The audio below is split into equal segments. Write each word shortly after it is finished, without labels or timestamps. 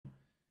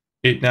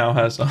It now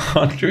has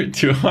 100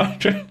 to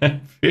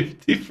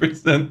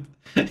 150%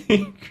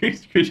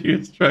 increased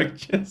critical strike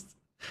chance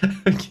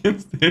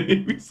against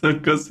enemies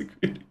of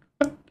consecrated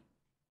ground.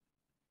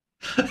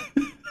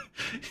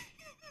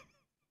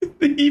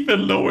 They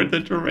even lowered the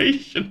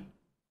duration.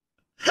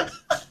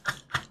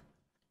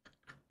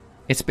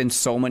 It's been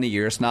so many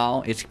years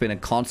now. It's been a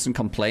constant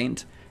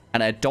complaint,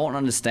 and I don't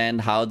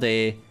understand how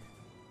they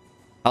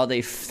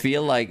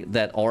feel like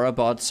that aura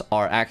bots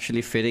are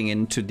actually fitting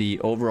into the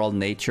overall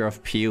nature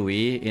of PoE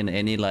in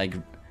any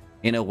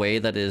in a way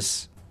that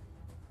has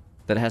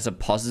a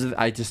positive.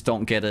 I just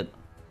don't get it.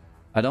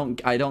 I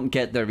don't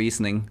get their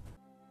reasoning.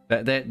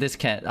 This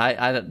can't.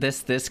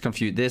 This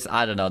confused. This,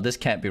 I don't know. This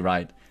can't be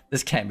right.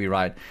 This can't be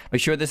right. Are you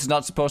sure this is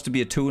not supposed to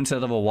be a 2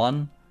 instead of a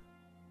 1?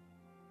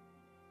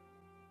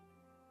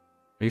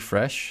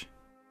 Refresh.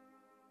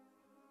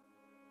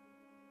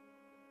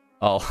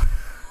 Oh.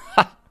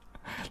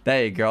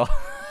 There you go.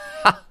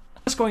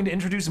 It's going to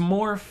introduce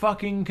more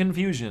fucking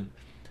confusion,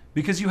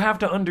 because you have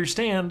to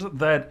understand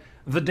that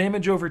the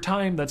damage over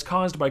time that's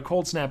caused by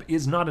Cold Snap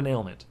is not an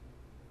ailment.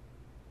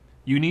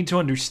 You need to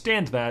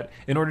understand that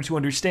in order to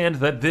understand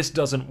that this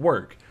doesn't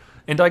work.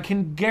 And I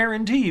can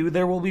guarantee you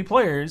there will be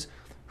players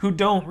who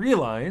don't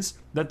realize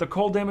that the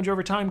cold damage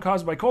over time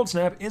caused by Cold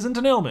Snap isn't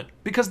an ailment,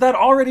 because that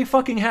already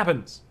fucking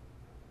happens.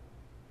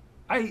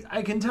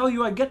 I can tell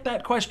you I get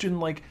that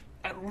question like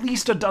at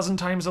least a dozen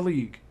times a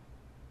league.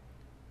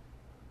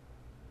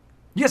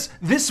 Yes,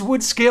 this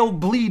would scale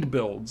bleed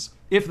builds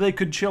if they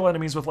could chill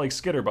enemies with like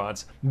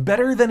skitterbots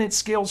better than it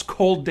scales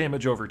cold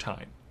damage over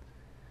time.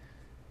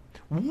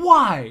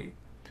 Why?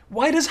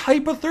 Why does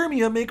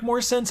hypothermia make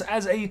more sense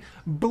as a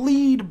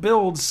bleed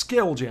build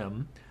skill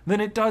gem than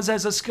it does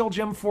as a skill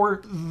gem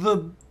for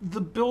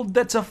the build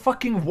that's a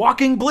fucking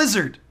walking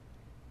blizzard?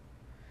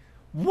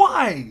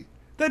 Why?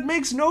 That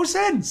makes no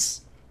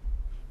sense.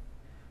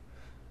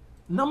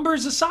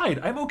 Numbers aside,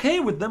 I'm okay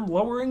with them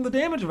lowering the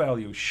damage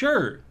value,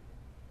 sure.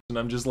 And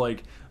I'm just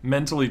like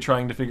mentally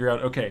trying to figure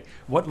out, okay,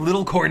 what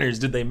little corners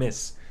did they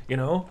miss, you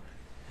know?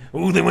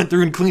 Oh, they went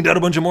through and cleaned out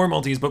a bunch of more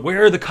multis, but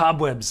where are the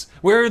cobwebs?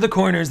 Where are the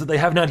corners that they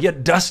have not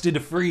yet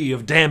dusted free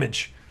of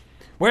damage?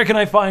 Where can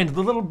I find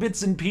the little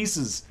bits and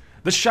pieces,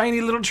 the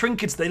shiny little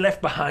trinkets they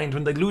left behind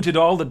when they looted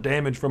all the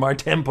damage from our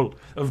temple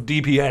of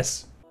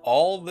DPS?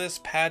 All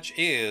this patch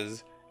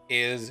is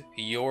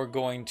you're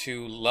going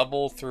to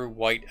level through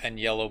white and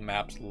yellow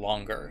maps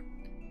longer.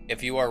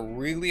 If you are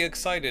really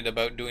excited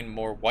about doing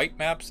more white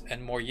maps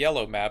and more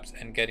yellow maps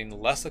and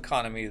getting less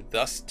economy,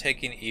 thus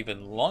taking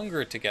even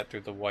longer to get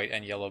through the white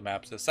and yellow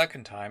maps a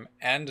second time,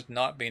 and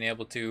not being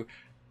able to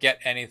get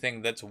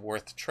anything that's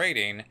worth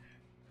trading,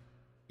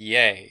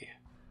 yay.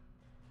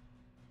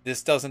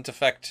 This doesn't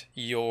affect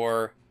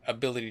your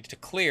ability to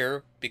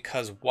clear,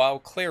 because while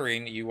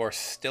clearing you are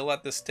still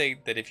at the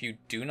state that if you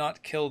do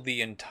not kill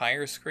the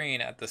entire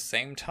screen at the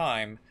same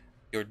time,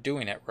 you're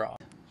doing it wrong.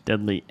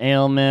 Deadly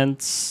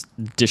ailments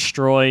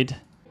destroyed.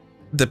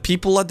 The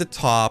people at the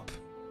top,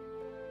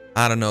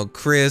 I don't know,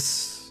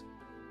 Chris,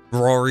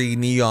 Rory,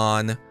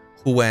 Neon,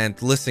 who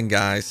went, listen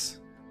guys,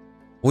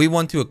 we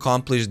want to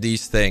accomplish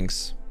these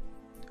things,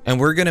 and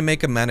we're gonna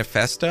make a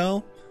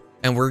manifesto,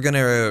 and we're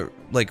gonna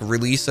like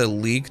release a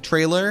league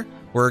trailer.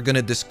 We're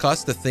gonna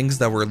discuss the things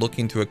that we're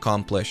looking to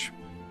accomplish.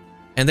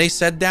 And they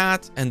said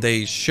that, and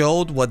they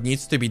showed what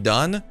needs to be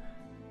done.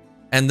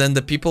 And then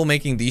the people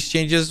making these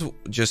changes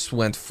just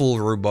went full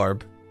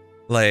rhubarb.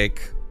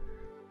 Like,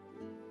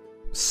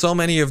 so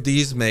many of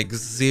these make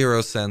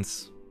zero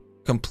sense.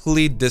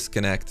 Complete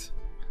disconnect.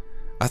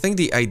 I think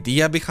the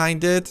idea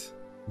behind it,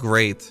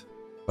 great.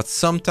 But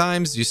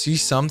sometimes you see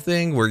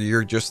something where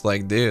you're just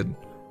like, dude,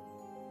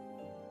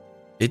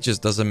 it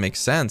just doesn't make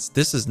sense.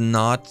 This is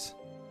not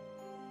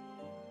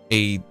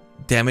a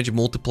damage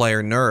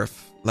multiplier nerf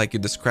like you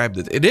described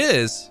it. It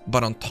is,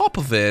 but on top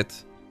of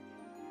it,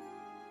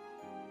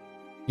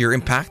 you're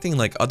impacting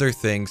like other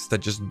things that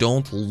just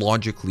don't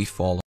logically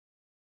follow.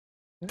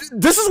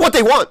 This is what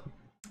they want.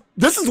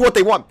 This is what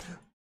they want.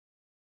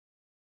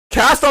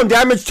 Cast on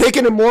damage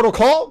taken in Mortal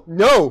Call?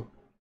 No.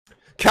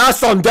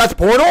 Cast on Death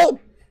Portal?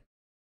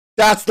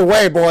 That's the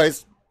way,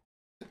 boys.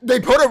 They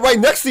put it right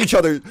next to each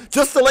other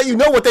just to let you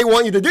know what they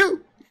want you to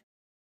do.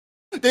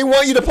 They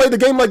want you to play the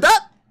game like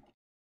that.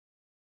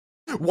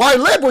 Why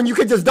live when you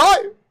can just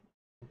die?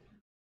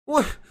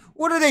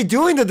 What are they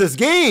doing to this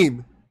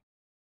game?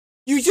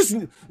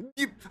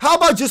 How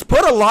about just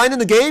put a line in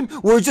the game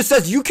where it just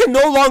says you can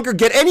no longer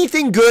get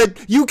anything good,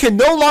 you can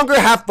no longer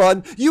have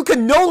fun, you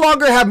can no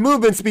longer have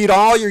movement speed on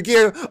all your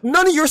gear,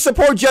 none of your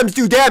support gems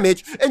do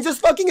damage, and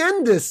just fucking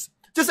end this.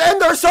 Just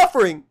end our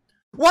suffering.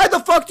 Why the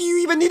fuck do you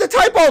even need to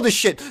type all this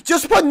shit?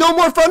 Just put no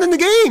more fun in the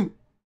game.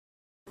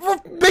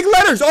 Big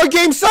letters, our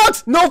game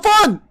sucks, no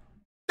fun.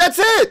 That's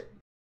it.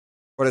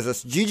 What is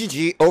this?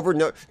 GGG over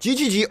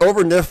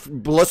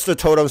nerf Ballista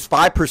Totems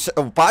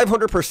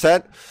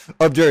 500%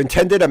 of their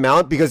intended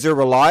amount because they're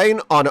relying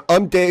on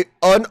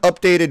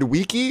unupdated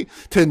wiki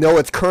to know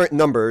its current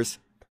numbers.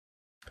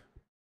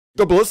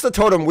 The Ballista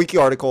Totem wiki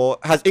article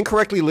has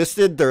incorrectly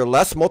listed their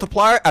less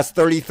multiplier as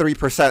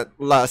 33%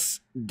 less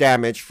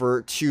damage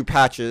for 2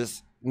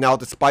 patches. Now,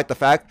 despite the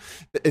fact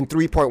that in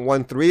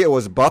 3.13 it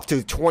was buffed to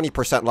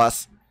 20%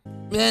 less.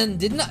 Man,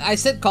 didn't I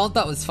said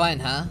Contact was fine,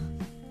 huh?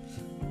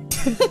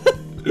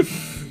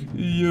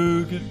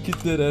 Yo, get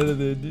that out of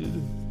there,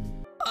 dude.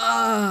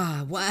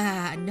 Ah,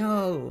 wow,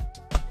 no.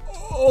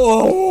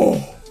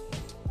 Oh,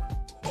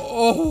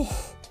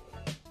 oh,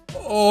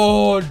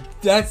 oh,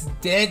 That's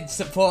dead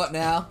support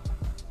now.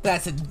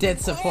 That's a dead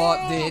support,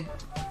 dude.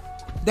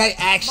 They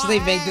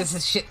actually made this a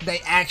shit. They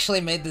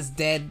actually made this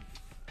dead.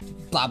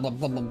 Blah blah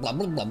blah blah blah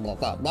blah blah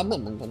blah blah blah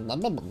blah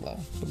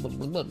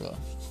blah blah blah.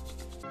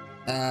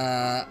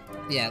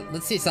 Yeah.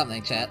 Let's see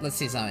something, chat. Let's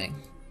see something.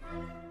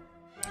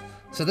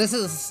 So this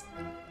is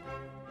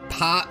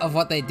part of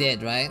what they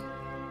did, right?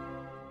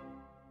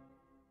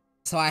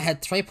 So I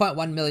had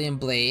 3.1 million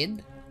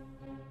bleed.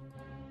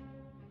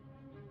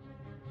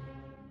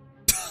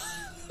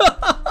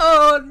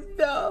 Oh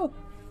no!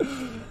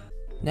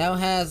 Now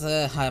has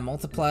a high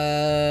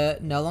multiplier.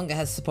 No longer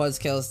has supported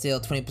skills deal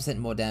 20%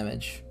 more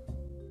damage.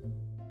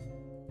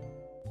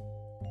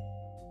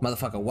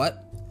 Motherfucker,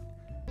 what?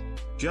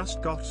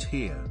 Just got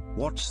here.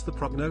 What's the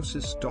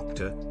prognosis,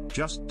 doctor?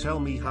 Just tell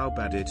me how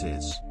bad it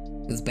is.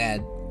 It's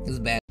bad. It's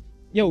bad.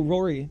 Yo,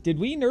 Rory, did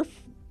we nerf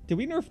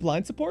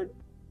blind support?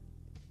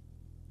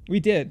 We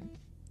did.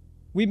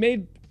 We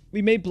made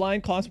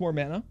blind cost more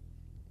mana.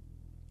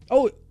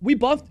 Oh, we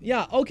buffed.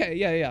 Yeah, okay,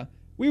 yeah.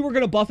 We were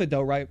gonna buff it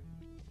though, right?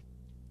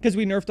 Because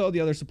we nerfed all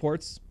the other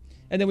supports,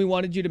 and then we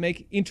wanted you to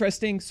make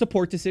interesting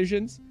support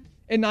decisions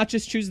and not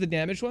just choose the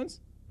damaged ones.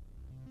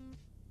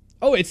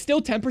 Oh, it's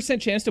still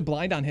 10% chance to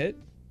blind on hit.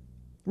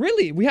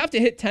 Really? We have to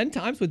hit 10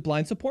 times with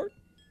blind support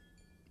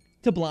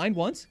to blind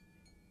once?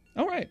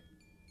 All right.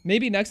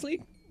 Maybe next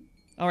league?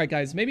 All right,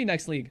 guys. Maybe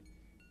next league.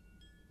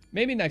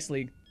 Maybe next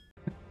league.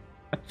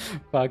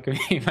 Fuck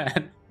me,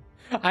 man.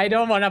 I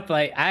don't want to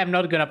play. I am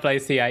not gonna play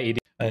CIED.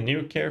 A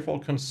new careful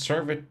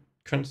conserve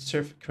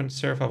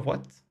of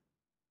what?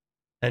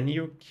 A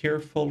new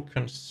careful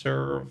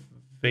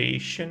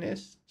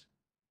conservationist?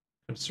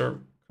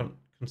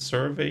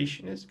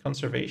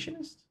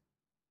 Conservationist?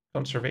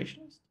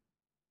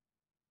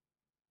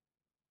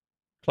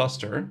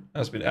 Cluster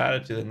has been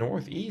added to the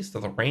northeast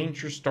of the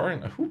Ranger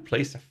starting. Who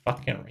plays a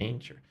fucking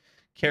Ranger?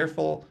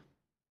 Careful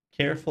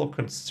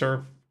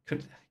conserve.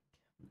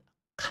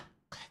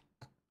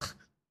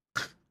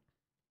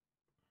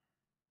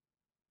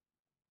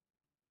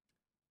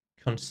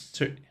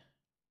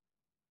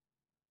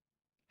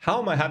 How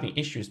am I having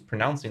issues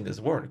pronouncing this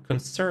word?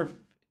 Conservationist.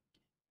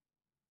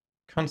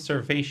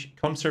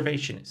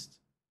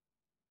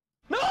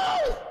 No!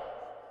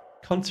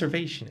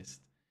 Conservationist.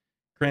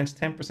 Grants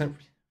 10%.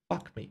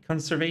 Fuck me.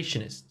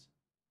 Conservationist.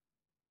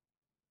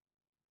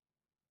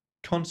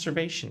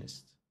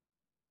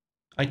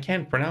 I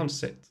can't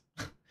pronounce it.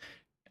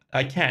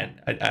 I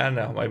can't. I don't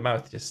know. My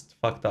mouth just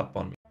fucked up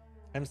on me.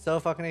 I'm so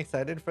fucking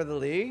excited for the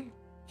league.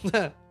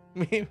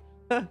 me,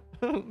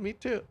 me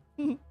too.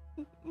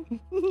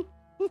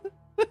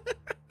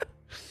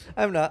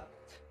 I'm not.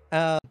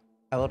 I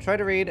will try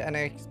to read and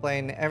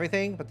explain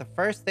everything, but the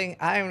first thing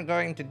I'm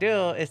going to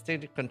do is to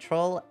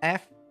Control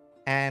F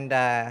and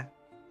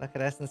look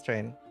at Essence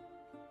Train.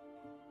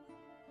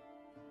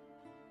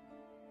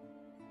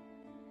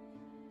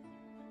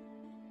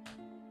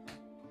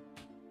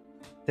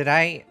 Did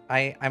I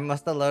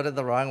must have loaded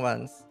the wrong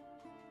ones.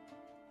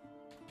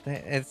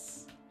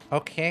 It's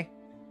okay.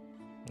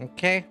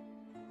 Okay.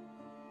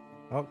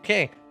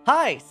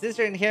 Hi,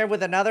 Cizzern here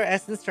with another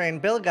Essence Train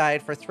build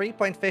guide for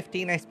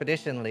 3.15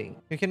 Expedition League.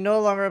 You can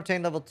no longer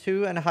obtain level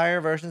 2 and higher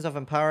versions of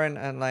Empower and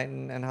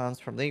Enlighten Enhance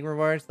from League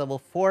rewards. Level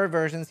 4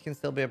 versions can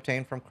still be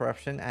obtained from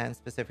Corruption and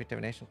specific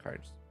divination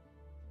cards.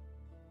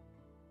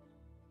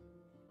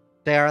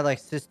 They are like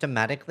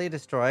systematically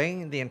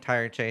destroying the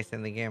entire chase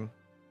in the game.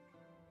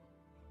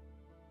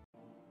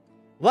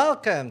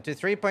 Welcome to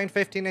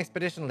 3.15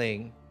 Expedition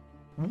League.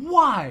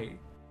 Why?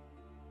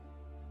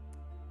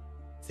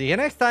 See you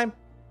next time.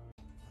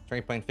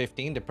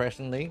 3.15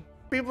 Depression League.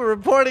 People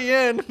reporting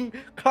in.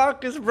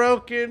 Cock is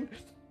broken.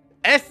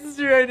 Essence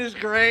Train is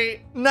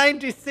great.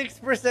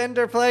 96%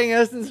 are playing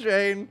Essence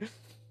Train.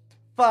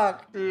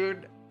 Fuck,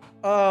 dude.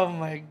 Oh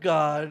my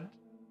god.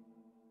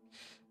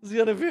 It's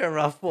gonna be a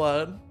rough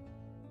one.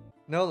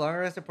 No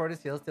longer has supported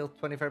steals deal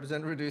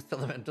 25% reduced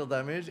elemental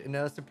damage, and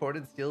now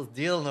supported steals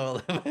deal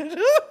no limit.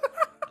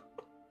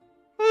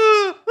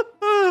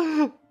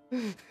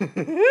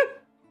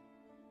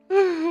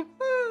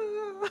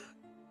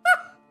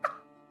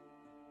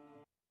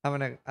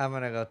 I'm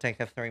gonna go take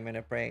a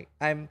 3-minute break.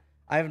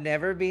 I've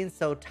never been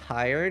so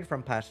tired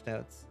from patch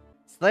notes.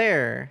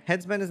 Slayer,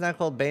 Headsman is now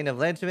called Bane of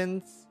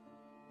Legends,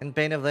 and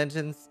Bane of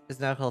Legends is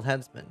now called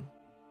Headsman.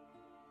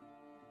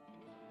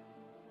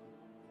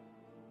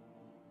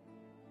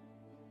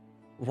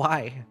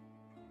 Why?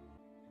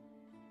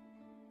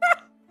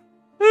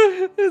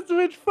 It's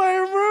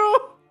Witchfire, bro.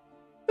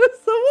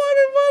 It's the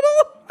water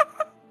bottle.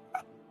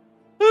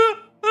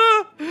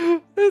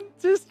 It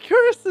just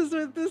curses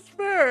with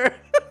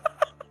despair.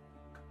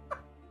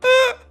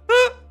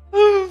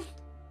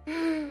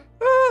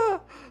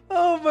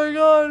 my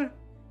god.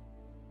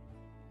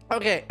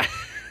 Okay.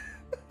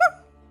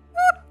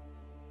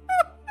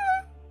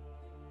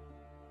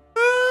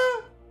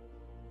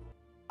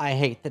 I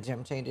hate the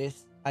gem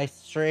changes. I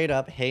straight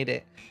up hate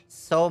it.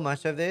 So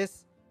much of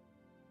this,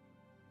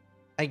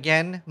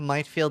 again,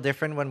 might feel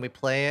different when we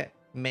play it.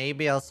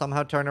 Maybe I'll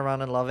somehow turn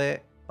around and love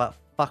it. But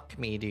fuck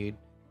me, dude.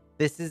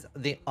 This is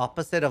the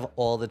opposite of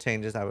all the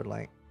changes I would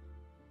like.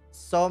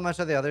 So much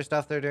of the other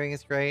stuff they're doing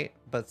is great,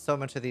 but so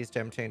much of these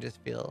gem changes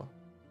feel...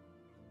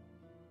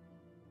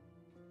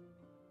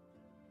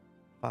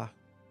 fuck.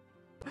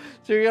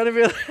 So you're gonna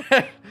be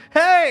like,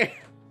 hey!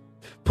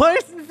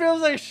 Poison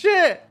feels like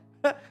shit!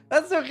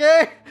 That's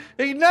okay.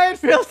 Ignite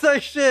feels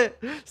like shit.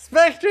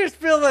 Specters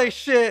feel like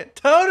shit.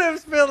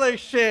 Totems feel like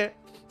shit.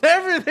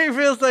 Everything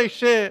feels like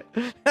shit.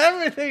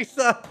 Everything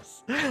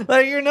sucks.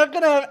 Like, you're not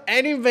gonna have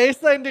any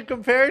baseline to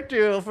compare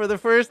to for the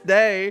first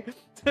day.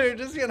 So you're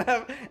just gonna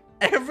have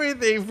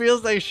everything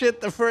feels like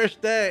shit the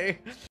first day.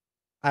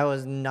 I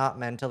was not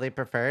mentally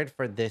prepared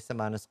for this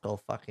amount of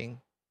skull fucking.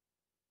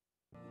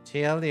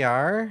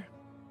 TLDR?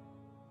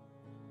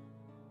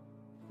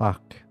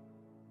 Fuck.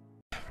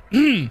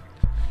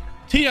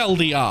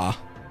 TLDR,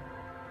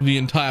 the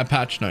entire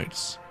patch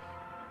notes.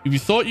 If you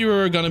thought you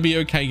were going to be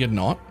okay, you're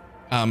not.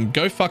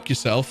 Go fuck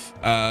yourself.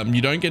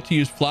 You don't get to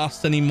use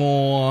Flask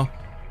anymore.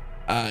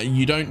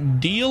 You don't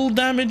deal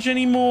damage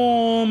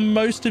anymore.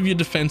 Most of your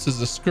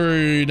defenses are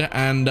screwed.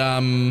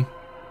 And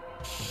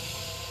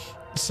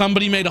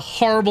somebody made a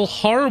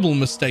horrible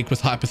mistake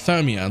with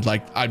hypothermia.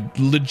 Like, I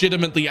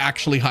legitimately,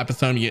 actually,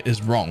 hypothermia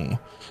is wrong.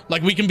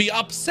 Like, we can be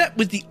upset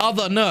with the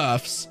other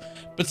nerfs,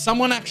 but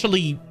someone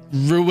actually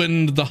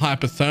ruined the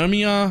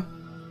hypothermia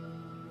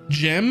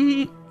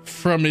gem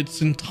from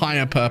its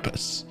entire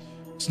purpose.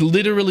 It's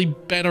literally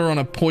better on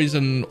a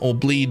poison or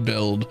bleed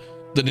build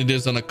than it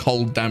is on a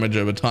cold damage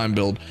over time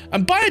build,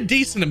 and by a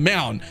decent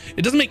amount.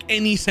 It doesn't make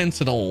any sense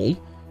at all.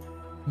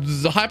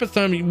 The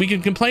hypothermia, we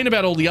can complain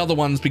about all the other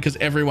ones because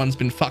everyone's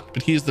been fucked,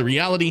 but here's the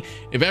reality: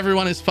 if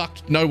everyone is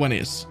fucked, no one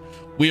is.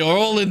 We are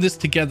all in this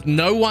together.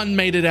 No one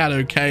made it out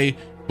okay.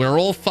 We're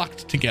all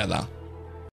fucked together.